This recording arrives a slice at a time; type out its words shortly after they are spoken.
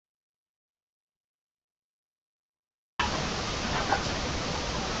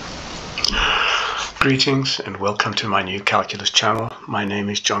Greetings and welcome to my new calculus channel. My name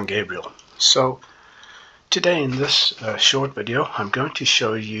is John Gabriel. So today in this short video I'm going to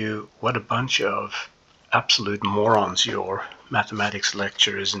show you what a bunch of absolute morons your mathematics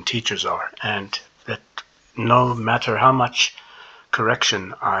lecturers and teachers are, and that no matter how much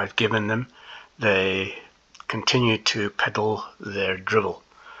correction I've given them, they continue to peddle their drivel.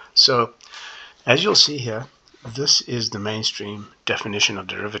 So as you'll see here, this is the mainstream definition of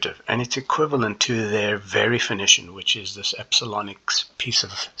derivative, and it's equivalent to their verifinition, which is this epsilonic piece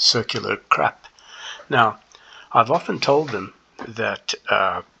of circular crap. Now, I've often told them that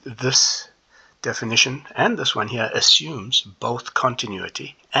this definition and this one here assumes both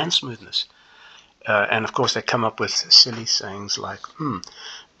continuity and smoothness. And of course they come up with silly sayings like,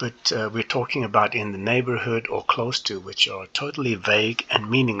 but we're talking about in the neighborhood or close to, which are totally vague and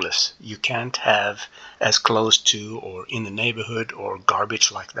meaningless. You can't have as close to or in the neighborhood or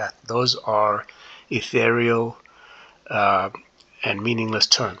garbage like that. Those are ethereal and meaningless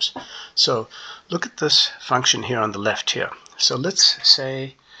terms. So look at this function here on the left here. So let's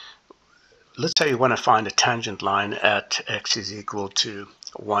say you want to find a tangent line at x is equal to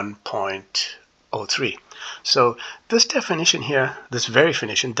 1.03. So this definition here, this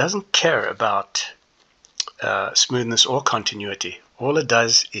verifinition, doesn't care about smoothness or continuity. All it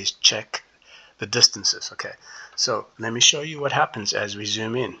does is check the distances. Okay, so let me show you what happens as we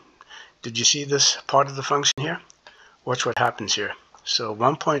zoom in. Did you see this part of the function here? Watch what happens here. So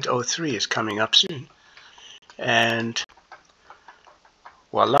 1.03 is coming up soon, and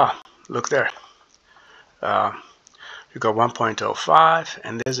voila, look there. You've got 1.05,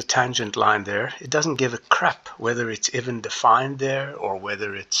 and there's a tangent line there. It doesn't give a crap whether it's even defined there or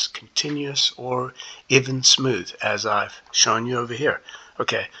whether it's continuous or even smooth, as I've shown you over here.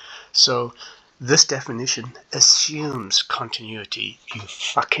 Okay, so this definition assumes continuity, you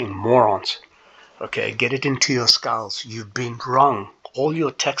fucking morons. Okay, get it into your skulls. You've been wrong. All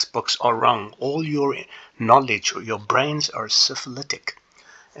your textbooks are wrong. All your knowledge, your brains are syphilitic.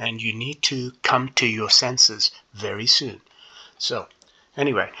 And you need to come to your senses very soon. So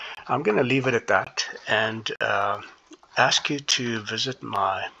anyway, I'm going to leave it at that and ask you to visit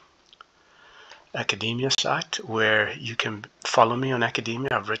my academia site, where you can follow me on academia.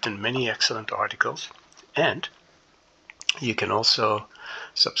 I've written many excellent articles, and you can also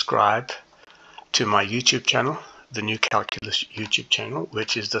subscribe to my YouTube channel, the New Calculus YouTube channel,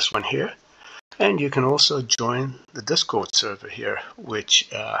 which is this one here. And you can also join the Discord server here, which,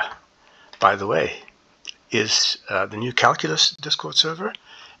 by the way, is the New Calculus Discord server.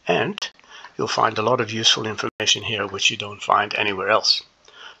 And you'll find a lot of useful information here, which you don't find anywhere else.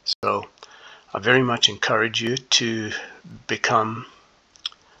 So I very much encourage you to become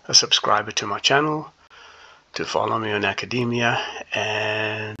a subscriber to my channel, to follow me on academia,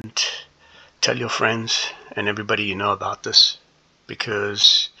 and tell your friends and everybody you know about this,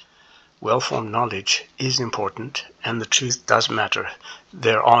 because well-formed knowledge is important, and the truth does matter.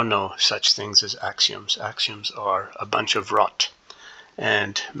 There are no such things as axioms. Axioms are a bunch of rot,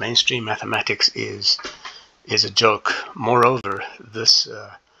 and mainstream mathematics is a joke. Moreover, this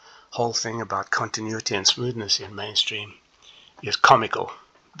whole thing about continuity and smoothness in mainstream is comical,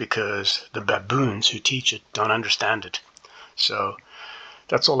 because the baboons who teach it don't understand it. So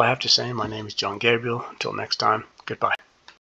that's all I have to say. My name is John Gabriel. Until next time, goodbye.